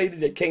a young lady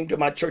that came to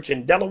my church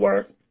in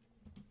Delaware,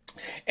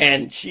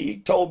 and she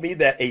told me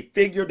that a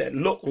figure that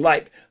looked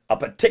like a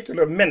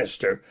particular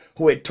minister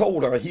who had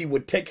told her he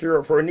would take care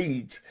of her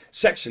needs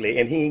sexually,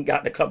 and he ain't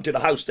got to come to the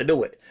house to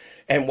do it.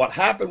 And what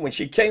happened when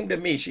she came to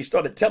me, she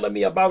started telling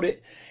me about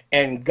it,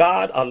 and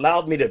God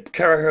allowed me to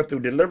carry her through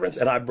deliverance,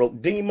 and I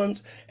broke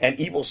demons and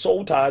evil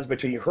soul ties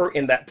between her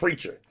and that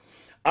preacher.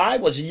 I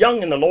was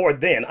young in the Lord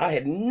then. I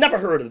had never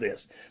heard of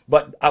this,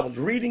 but I was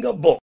reading a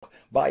book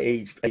by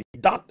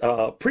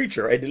a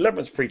preacher, a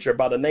deliverance preacher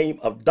by the name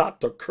of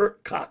Dr.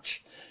 Kurt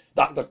Koch.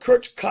 Dr.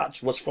 Kurt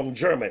Koch was from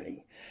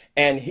Germany,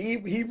 And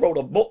he wrote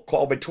a book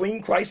called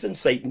Between Christ and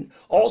Satan.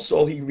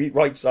 Also, he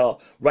writes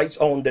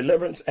on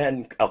deliverance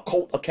and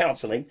occult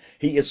counseling.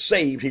 He is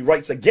saved. He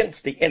writes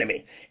against the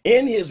enemy.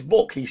 In his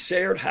book, he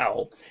shared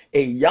how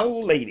a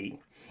young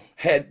lady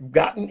had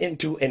gotten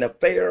into an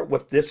affair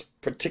with this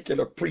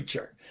particular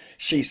preacher.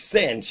 She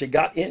sinned. She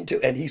got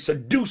into, and he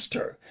seduced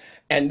her.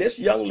 And this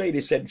young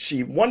lady said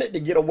she wanted to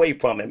get away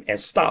from him and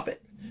stop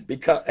it.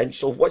 And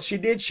so what she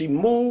did, she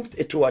moved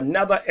into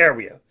another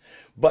area.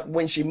 But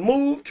when she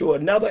moved to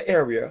another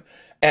area,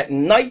 at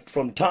night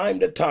from time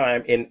to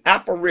time, in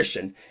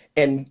apparition,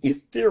 an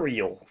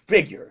ethereal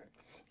figure,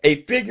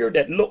 a figure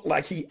that looked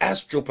like he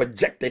astral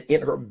projected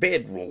in her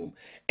bedroom,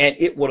 and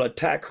it would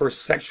attack her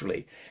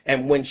sexually.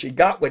 And when she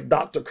got with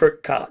Dr.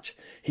 Kurt Koch,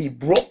 he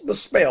broke the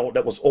spell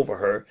that was over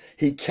her.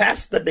 He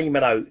cast the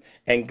demon out,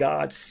 and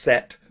God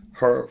set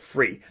her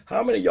free.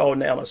 How many of y'all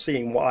now are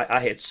seeing why I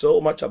had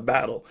so much a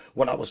battle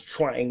when I was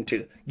trying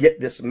to get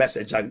this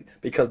message out?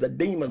 Because the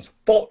demons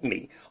fought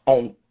me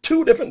on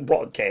 2 different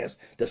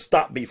broadcasts to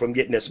stop me from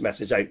getting this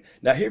message out.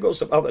 Now here goes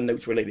some other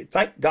notes related.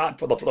 Thank God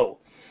for the flow.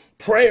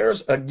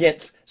 Prayers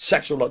against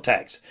sexual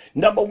attacks.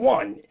 Number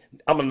 1,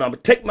 I'm gonna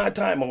take my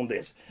time on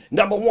this.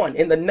 Number 1,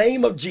 in the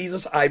name of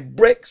Jesus, I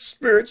break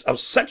spirits of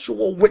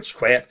sexual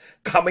witchcraft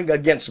coming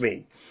against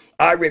me.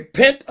 I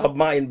repent of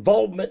my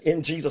involvement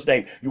in Jesus'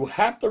 name. You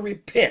have to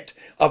repent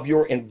of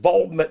your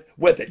involvement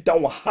with it.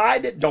 Don't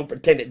hide it. Don't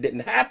pretend it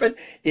didn't happen.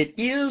 It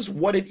is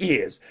what it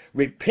is.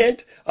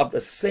 Repent of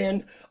the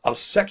sin of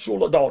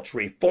sexual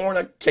adultery,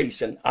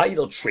 fornication,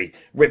 idolatry.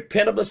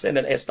 Repent of the sin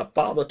and ask the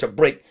Father to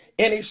break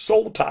any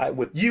soul tie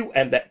with you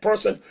and that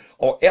person,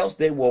 or else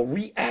they will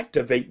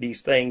reactivate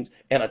these things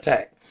and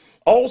attack.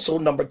 Also,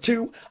 number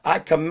 2, I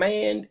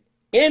command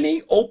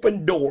any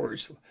open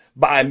doors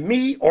by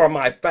me or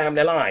my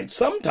family line.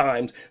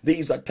 Sometimes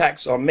these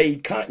attacks are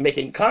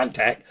making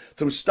contact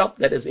through stuff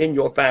that is in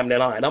your family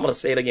line. I'm going to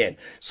say it again.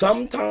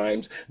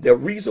 Sometimes the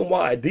reason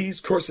why these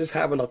curses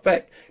have an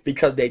effect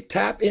because they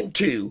tap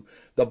into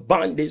the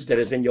bondage that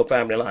is in your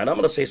family line. I'm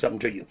going to say something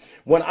to you.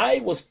 When I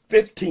was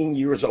 15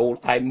 years old,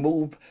 I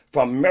moved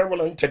from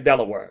Maryland to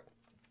Delaware.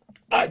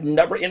 I'd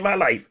never in my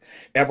life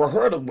ever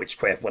heard of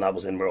witchcraft when I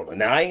was in Maryland.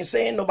 Now, I ain't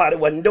saying nobody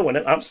wasn't doing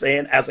it. I'm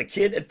saying as a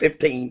kid at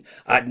 15,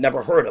 I'd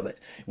never heard of it.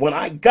 When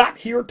I got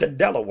here to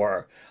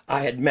Delaware, I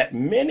had met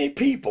many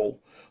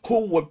people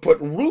who would put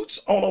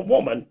roots on a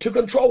woman to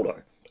control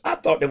her. I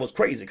thought that was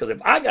crazy because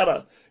if I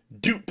got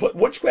to put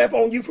witchcraft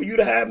on you for you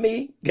to have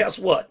me, guess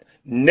what?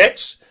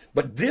 Next.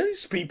 But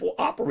these people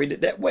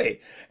operated that way.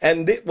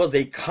 And it was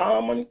a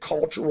common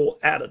cultural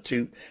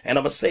attitude. And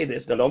I'm going to say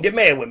this, now don't get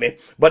mad with me,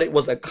 but it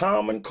was a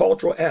common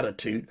cultural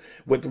attitude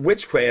with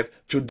witchcraft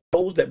to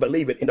those that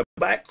believe it. In the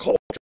black culture,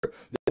 there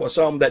were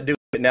some that do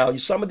it. Now,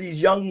 some of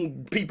these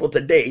young people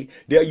today,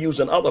 they're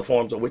using other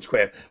forms of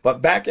witchcraft.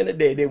 But back in the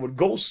day, they would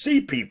go see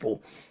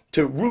people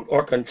to root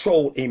or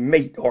control a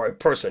mate or a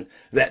person,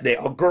 that they're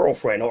a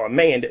girlfriend or a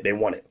man that they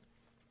wanted.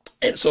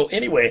 And so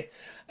anyway,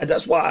 and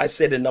that's why I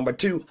said in number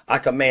 2, I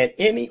command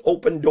any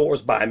open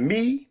doors by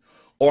me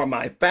or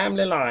my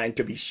family line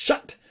to be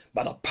shut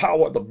by the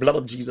power of the blood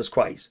of Jesus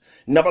Christ.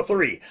 Number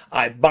 3,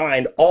 I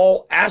bind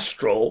all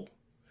astral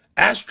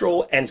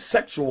and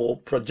sexual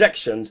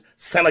projections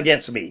sent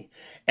against me.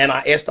 And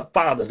I ask the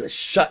Father to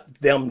shut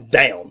them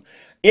down.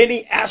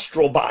 Any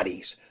astral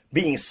bodies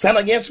being sent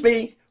against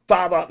me,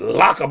 Father,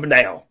 lock them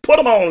down. Put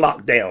them on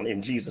lockdown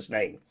in Jesus'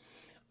 name.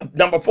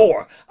 Number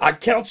 4, I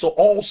cancel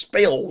all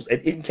spells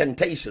and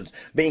incantations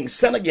being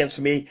sent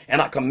against me,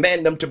 and I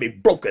command them to be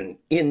broken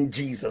in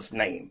Jesus'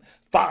 name.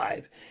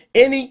 5,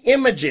 any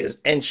images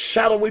and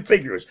shadowy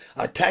figures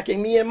attacking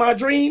me in my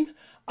dream,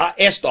 I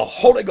ask the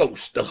Holy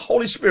Ghost, the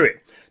Holy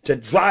Spirit, to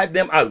drive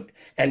them out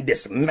and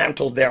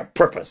dismantle their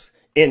purpose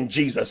in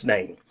Jesus'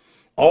 name.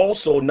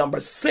 Also, number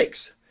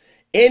 6,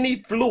 any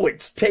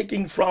fluids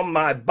taken from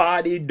my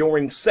body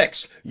during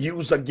sex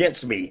used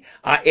against me,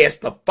 I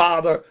ask the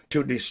Father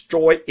to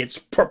destroy its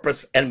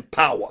purpose and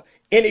power.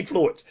 Any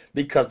fluids,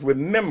 because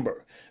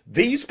remember,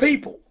 these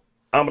people,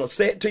 I'm going to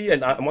say it to you,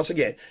 and once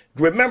again,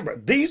 remember,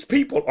 these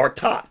people are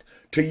taught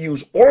to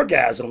use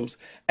orgasms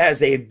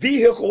as a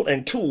vehicle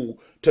and tool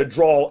to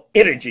draw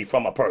energy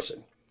from a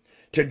person,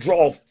 to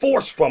draw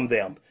force from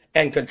them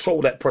and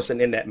control that person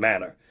in that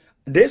manner.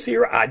 This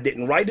here, I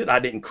didn't write it. I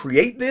didn't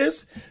create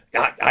this.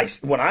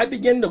 When I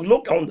begin to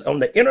look on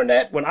the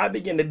internet, when I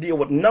begin to deal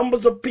with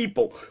numbers of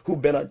people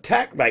who've been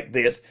attacked like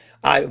this,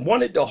 I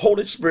wanted the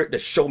Holy Spirit to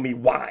show me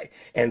why.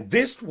 And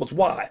this was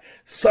why.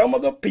 Some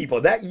of the people,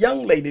 that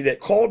young lady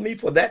that called me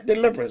for that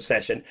deliverance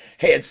session,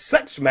 had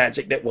sex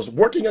magic that was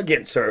working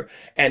against her.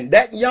 And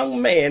that young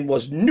man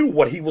knew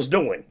what he was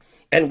doing,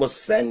 and was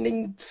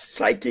sending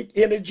psychic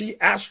energy,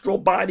 astral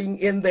bodying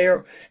in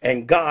there,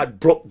 and God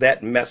broke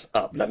that mess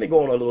up. Let me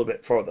go on a little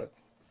bit further.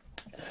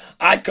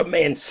 I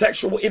command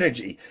sexual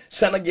energy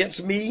sent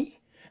against me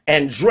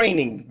and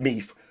draining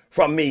me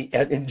from me,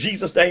 and in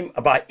Jesus' name,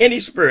 by any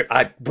spirit,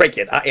 I break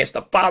it. I ask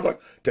the Father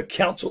to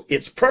cancel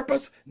its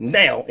purpose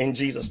now in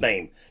Jesus'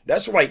 name.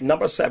 That's right.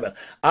 Number 7,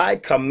 I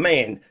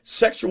command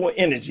sexual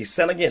energy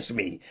sent against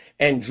me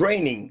and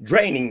draining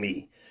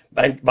me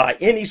by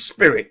any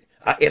spirit.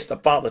 I ask the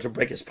Father to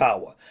break its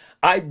power.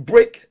 I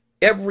break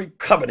every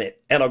covenant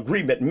and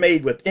agreement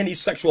made with any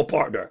sexual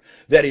partner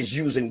that is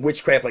using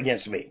witchcraft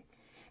against me.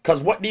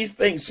 Because what these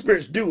things,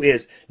 spirits do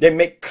is they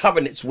make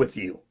covenants with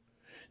you.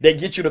 They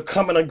get you to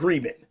come in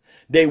agreement.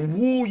 They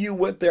woo you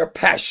with their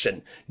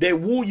passion. They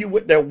woo you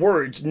with their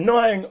words,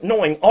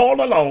 knowing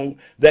all along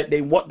that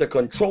they want to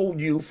control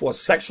you for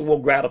sexual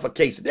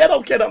gratification. They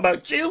don't care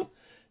about you.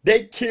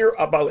 They care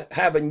about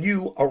having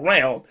you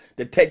around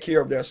to take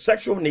care of their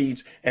sexual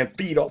needs and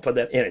feed off of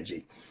that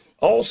energy.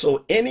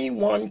 Also,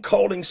 anyone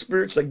calling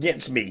spirits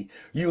against me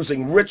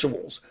using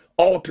rituals,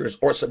 altars,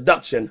 or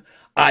seduction,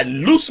 I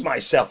loose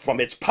myself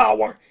from its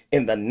power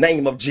in the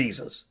name of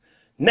Jesus.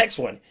 Next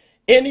one.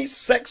 Any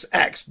sex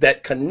acts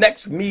that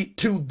connects me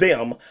to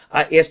them,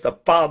 I ask the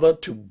Father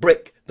to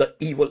break the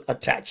evil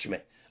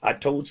attachment. I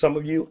told some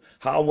of you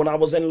how when I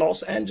was in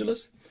Los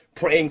Angeles,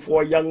 praying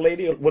for a young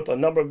lady with a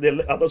number of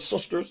the other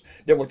sisters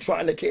that were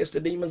trying to cast the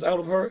demons out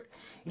of her.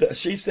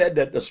 She said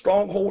that the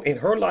stronghold in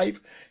her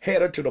life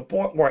had her to the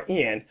point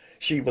wherein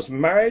she was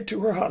married to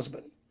her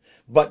husband,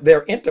 but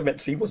their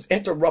intimacy was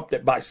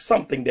interrupted by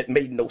something that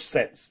made no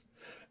sense.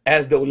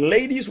 As the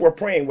ladies were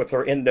praying with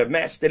her in the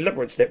mass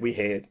deliverance that we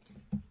had,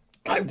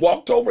 I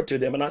walked over to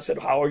them and I said,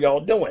 how are y'all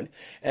doing?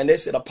 And they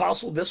said,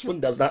 Apostle, this one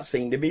does not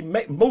seem to be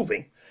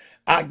moving.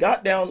 I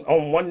got down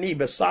on one knee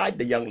beside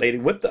the young lady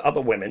with the other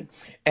women,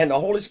 and the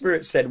Holy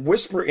Spirit said,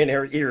 whisper in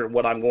her ear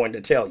what I'm going to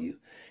tell you.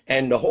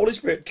 And the Holy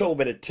Spirit told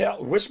me to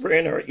whisper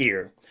in her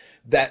ear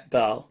that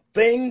the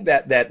thing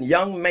that that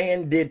young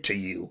man did to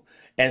you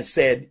and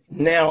said,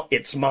 now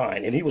it's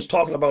mine. And he was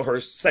talking about her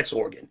sex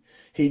organ.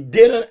 He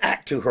did an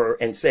act to her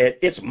and said,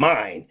 it's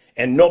mine,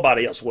 and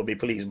nobody else will be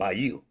pleased by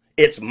you.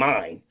 It's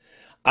mine.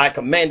 I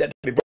command that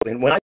to be broken.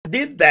 And when I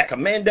did that,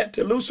 command that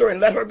to loose her and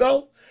let her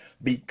go,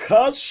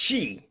 because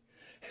she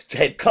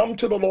had come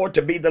to the Lord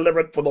to be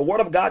delivered, for the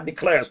word of God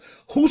declares,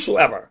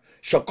 whosoever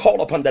shall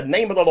call upon the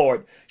name of the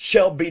Lord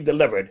shall be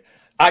delivered.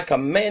 I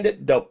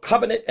commanded the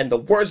covenant and the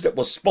words that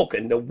were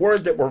spoken, the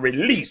words that were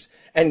released,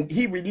 and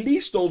he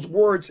released those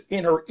words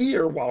in her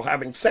ear while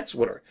having sex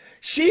with her.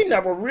 She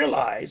never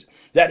realized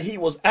that he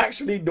was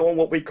actually doing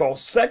what we call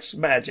sex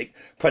magic,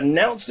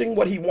 pronouncing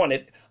what he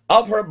wanted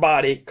of her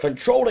body,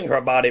 controlling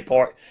her body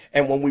part.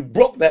 And when we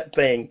broke that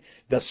thing,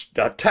 the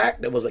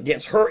attack that was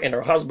against her and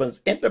her husband's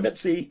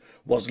intimacy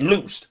was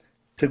loosed.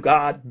 To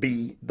God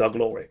be the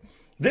glory.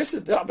 This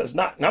is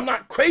not, and I'm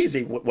not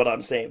crazy with what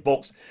I'm saying,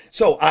 folks.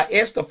 So I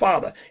asked the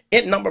Father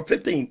in number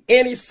 15,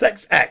 any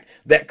sex act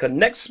that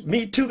connects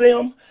me to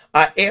them,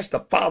 I asked the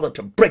Father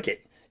to break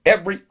it,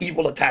 every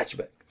evil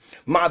attachment.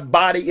 My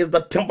body is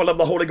the temple of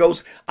the Holy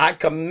Ghost. I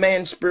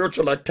command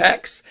spiritual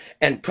attacks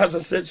and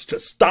presences to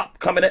stop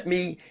coming at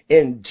me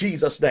in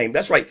Jesus' name.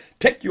 That's right.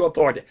 Take your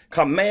authority.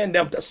 Command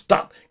them to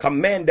stop.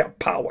 Command their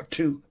power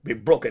to be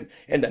broken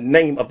in the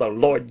name of the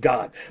Lord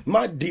God.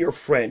 My dear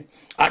friend,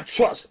 I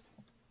trust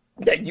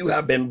that you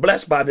have been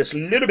blessed by this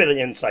little bit of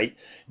insight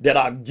that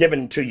I've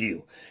given to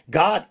you.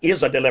 God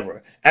is a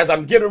deliverer. As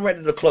I'm getting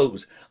ready to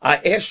close, I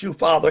ask you,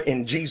 Father,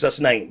 in Jesus'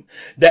 name,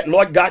 that,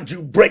 Lord God,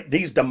 you break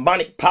these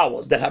demonic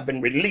powers that have been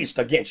released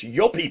against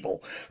your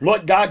people.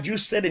 Lord God, you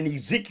said in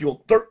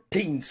Ezekiel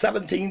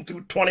 13:17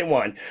 through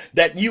 21,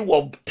 that you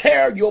will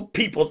tear your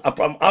people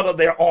from out of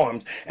their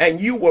arms,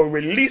 and you will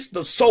release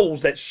the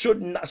souls that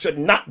should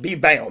not be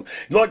bound.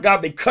 Lord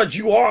God, because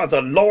you are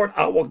the Lord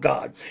our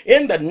God.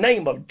 In the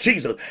name of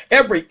Jesus,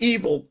 every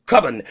evil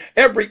covenant,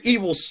 every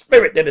evil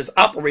spirit that is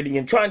operating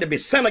and trying to be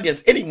sent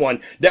against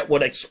anyone that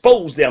would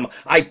expose them,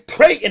 I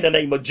pray in the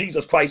name of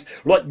Jesus Christ,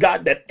 Lord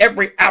God, that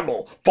every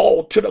arrow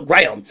fall to the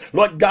ground.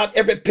 Lord God,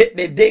 every pit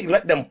they dig,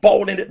 let them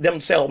fall in it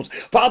themselves.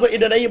 Father,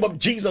 in the name of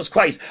Jesus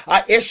Christ,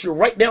 I ask you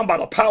right now by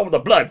the power of the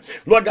blood,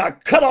 Lord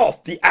God, cut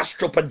off the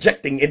astral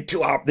projecting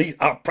into our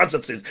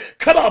presences.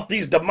 Cut off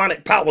these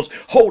demonic powers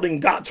holding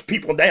God's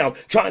people down,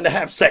 trying to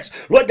have sex.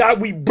 Lord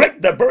God, we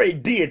break the very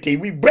deity.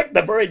 We break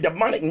the very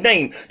demonic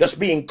name that's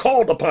being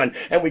called upon,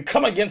 and we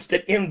come against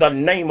it in the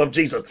name of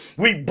Jesus.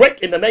 We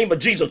break in the name of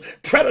Jesus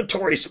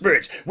predatory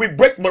spirits. We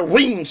break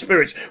marine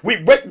spirits. We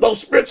break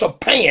those spirits of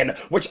Pan,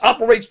 which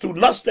operates through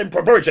lust and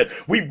perversion.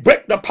 We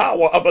break the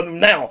power of them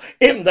now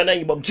in the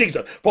name of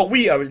Jesus. For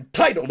we are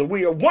entitled and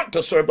we want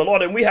to serve the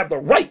Lord, and we have the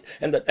right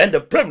and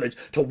the privilege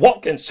to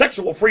walk in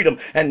sexual freedom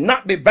and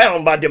not be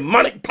bound by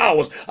demonic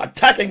powers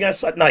attacking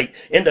us at night.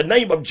 In the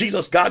name of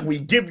Jesus, God, we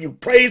give you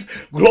praise,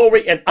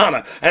 glory, and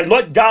honor. And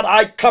Lord God,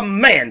 I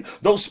command command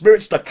those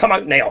spirits to come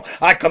out now.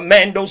 I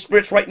command those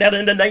spirits right now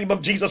in the name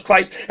of Jesus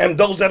Christ, and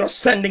those that are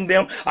sending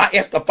them, I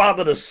ask the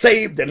Father to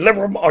save,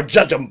 deliver them, or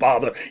judge them,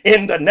 Father,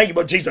 in the name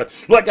of Jesus.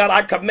 Lord God,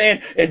 I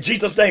command in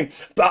Jesus' name,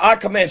 I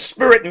command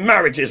spirit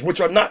marriages,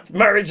 which are not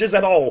marriages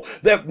at all.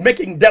 They're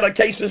making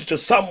dedications to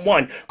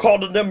someone,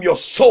 calling them your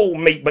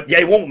soulmate, but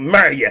they won't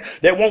marry you.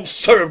 They won't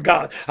serve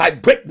God. I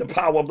break the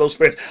power of those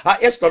spirits. I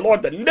ask the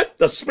Lord to lift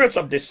the spirits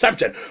of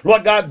deception.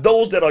 Lord God,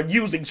 those that are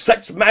using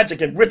sex,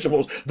 magic, and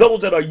rituals,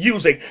 those that are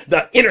using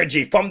the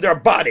energy from their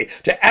body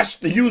to ask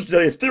to use the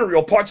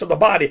ethereal parts of the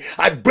body,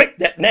 I break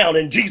that now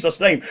in Jesus'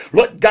 name.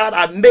 Lord God,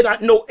 I may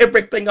not know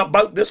everything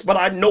about this, but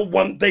I know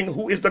one thing: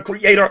 who is the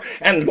creator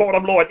and Lord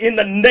of Lords. In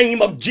the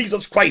name of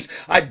Jesus Christ,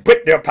 I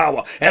break their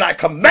power, and I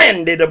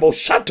command it. I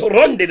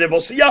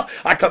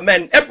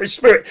command every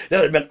spirit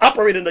that has been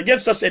operating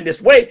against us in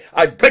this way,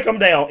 I break them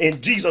down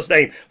in Jesus'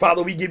 name.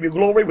 Father, we give you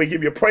glory, we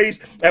give you praise,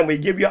 and we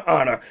give you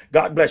honor.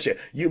 God bless you.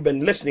 You've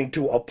been listening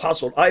to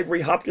Apostle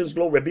Ivory Hopkins.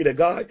 Glory be to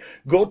God.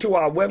 Go to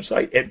our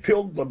website at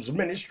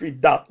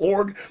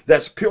pilgrimsministry.org.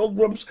 That's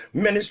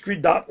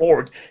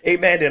pilgrimsministry.org.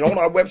 Amen. And on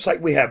our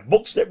website, we have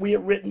books that we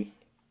have written.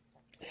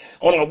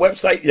 On our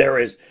website,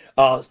 there's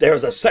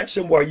a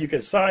section where you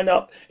can sign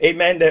up,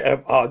 amen,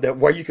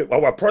 where you can,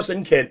 or a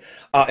person can,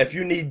 if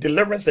you need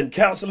deliverance and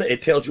counseling,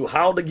 it tells you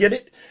how to get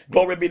it.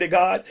 Glory be to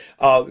God.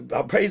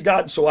 Praise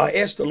God. So I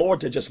ask the Lord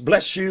to just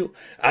bless you.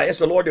 I ask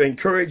the Lord to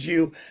encourage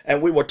you,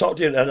 and we will talk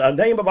to you. And the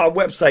name of our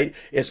website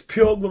is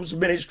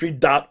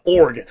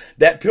pilgrimsministry.org.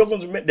 That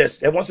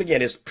and once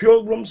again, it's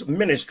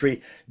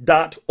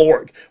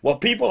pilgrimsministry.org. Well,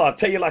 people, I'll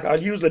tell you like I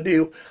usually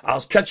do, I'll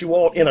catch you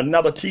all in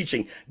another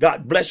teaching.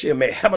 God bless you, and may